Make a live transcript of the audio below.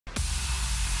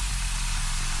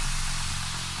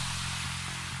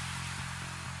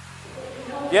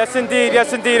Yes, indeed.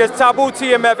 Yes, indeed. It's Tabou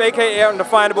TMF, a.k.a.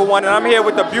 Undefinable One, and I'm here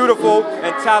with the beautiful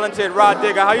and talented Rah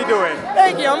Digga. How you doing?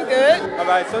 Thank you. I'm good. All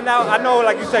right. So now I know,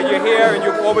 like you said, you're here and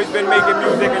you've always been making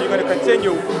music and you're going to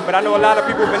continue. But I know a lot of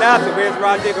people have been asking, where's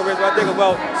Rah Digga? Where's Rah Digga?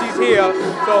 Well, she's here.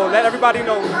 So let everybody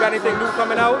know. You got anything new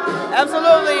coming out?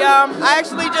 Absolutely. I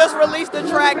actually just released a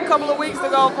track a couple of weeks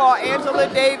ago called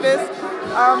Angela Davis.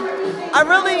 I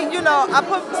really, I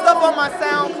put stuff on my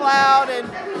SoundCloud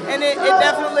and it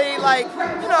definitely, like,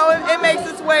 it makes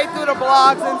its way through the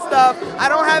blogs and stuff. I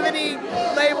don't have any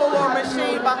label or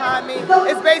machine behind me.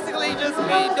 It's basically just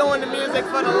me doing the music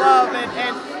for the love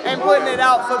and putting it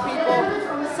out for people.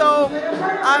 So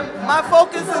my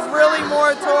focus is really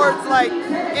more towards, like,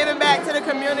 giving back to the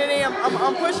community.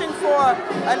 I'm pushing for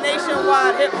a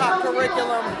nationwide hip-hop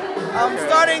curriculum.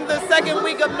 Starting the second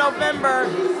week of November,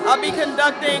 I'll be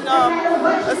conducting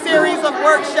a series of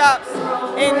workshops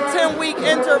in 10-week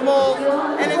intervals,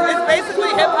 and it's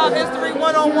basically hip-hop history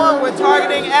 101. We're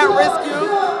targeting at-risk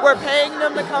youth. We're paying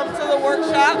them to come to the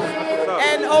workshops,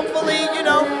 and hopefully,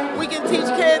 we can teach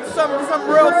kids some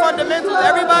real fundamentals.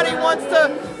 Everybody wants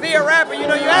to be a rapper. You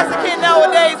ask a kid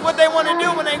nowadays what they want to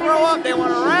do when they grow up. They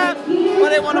want to rap or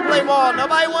they want to play ball.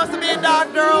 Nobody wants to be a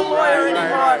doctor or a lawyer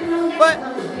anymore. But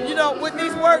with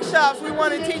these workshops, we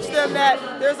want to teach them that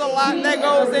there's a lot that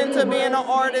goes into being an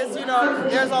artist.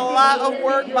 There's a lot of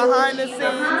work behind the scenes,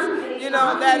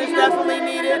 that is definitely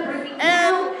needed.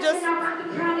 And just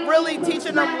really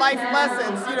teaching them life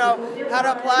lessons, how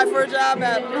to apply for a job,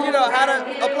 how to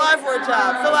apply for a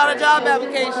job, fill out a job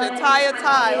application, tie a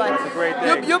tie. Like, that's a great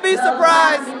thing. You'll be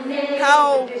surprised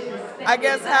how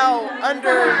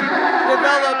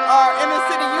underdeveloped our inner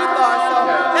city youth are. So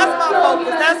that's my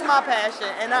focus, that's my passion,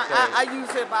 and I use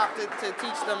hip-hop to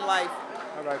teach them life.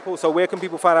 All right, cool. So where can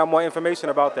people find out more information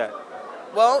about that?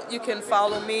 Well, you can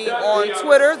follow me on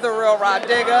Twitter, The Real Rah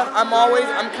Digga.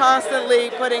 I'm constantly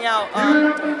putting out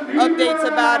updates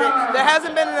about it. There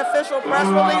hasn't been an official press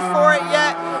release for it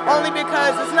yet, only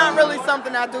because it's not really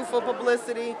something I do for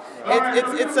publicity.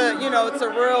 It's a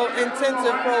real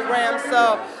intensive program,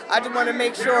 so I just want to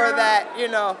make sure that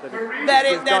that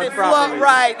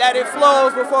it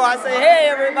flows before I say, hey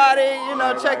everybody,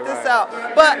 check this out.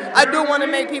 But I do want to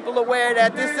make people aware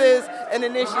that this is an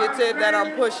initiative that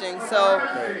I'm pushing. So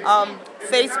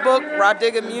Facebook, Rah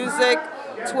Digga Music,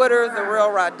 Twitter, The Real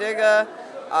Rah Digga.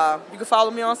 You can follow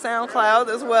me on SoundCloud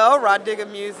as well, Rah Digga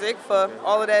Music, for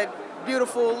all of that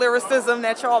beautiful lyricism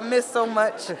that y'all miss so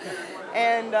much.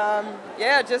 And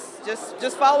yeah, just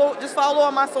follow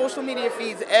on my social media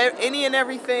feeds. Any and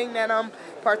everything that I'm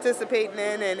participating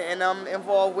in and I'm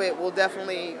involved with will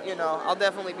definitely, I'll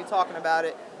definitely be talking about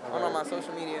it on my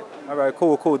social media. All right,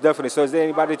 cool, definitely. So is there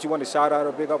anybody that you want to shout out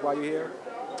or big up while you're here?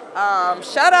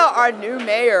 Shout out our new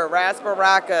mayor, Rah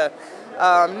Digga.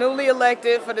 Newly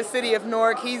elected for the city of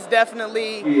Newark. He's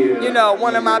definitely,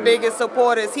 one of my biggest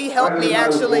supporters. He helped me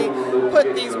actually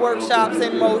put these workshops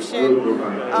in motion.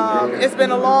 It's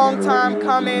been a long time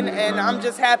coming, and I'm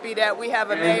just happy that we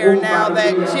have a mayor now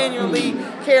that genuinely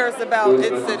cares about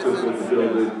its citizens.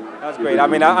 That's great. I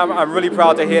mean, I'm really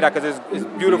proud to hear that, because it's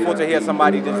beautiful to hear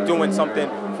somebody that's doing something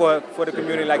for the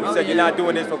community. Like you said, you're not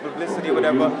doing this for publicity or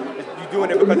whatever. You're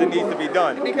doing it because it needs to be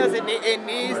done. Because it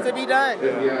needs to be done.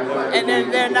 And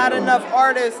there are not enough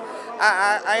artists.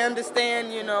 I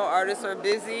understand, artists are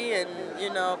busy, and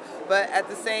but at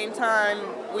the same time,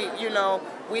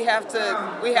 we have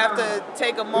to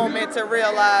take a moment to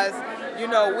realize,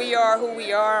 we are who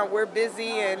we are, and we're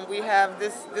busy, and we have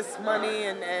this money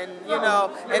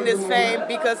and this fame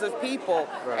because of people.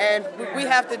 Right. And we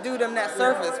have to do them that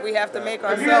service. We have to make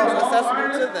ourselves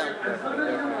accessible to them.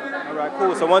 All right,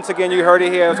 cool. So once again, you heard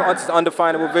it here. It's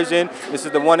Undefinable Vision. This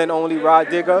is the one and only Rah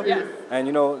Digga. Yes.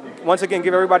 And once again,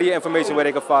 give everybody your information where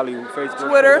they can follow you. Facebook,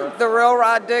 Twitter, The Real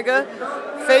Rah Digga.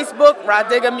 Facebook, Rah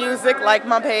Digga Music, like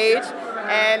my page.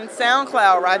 And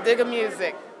SoundCloud, Rah Digga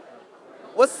Music.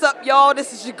 What's up, y'all?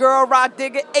 This is your girl, Rah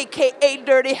Digga, a.k.a.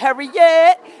 Dirty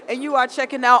Harriet. And you are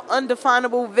checking out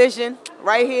Undefinable Vision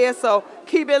right here. So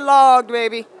keep it logged,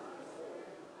 baby.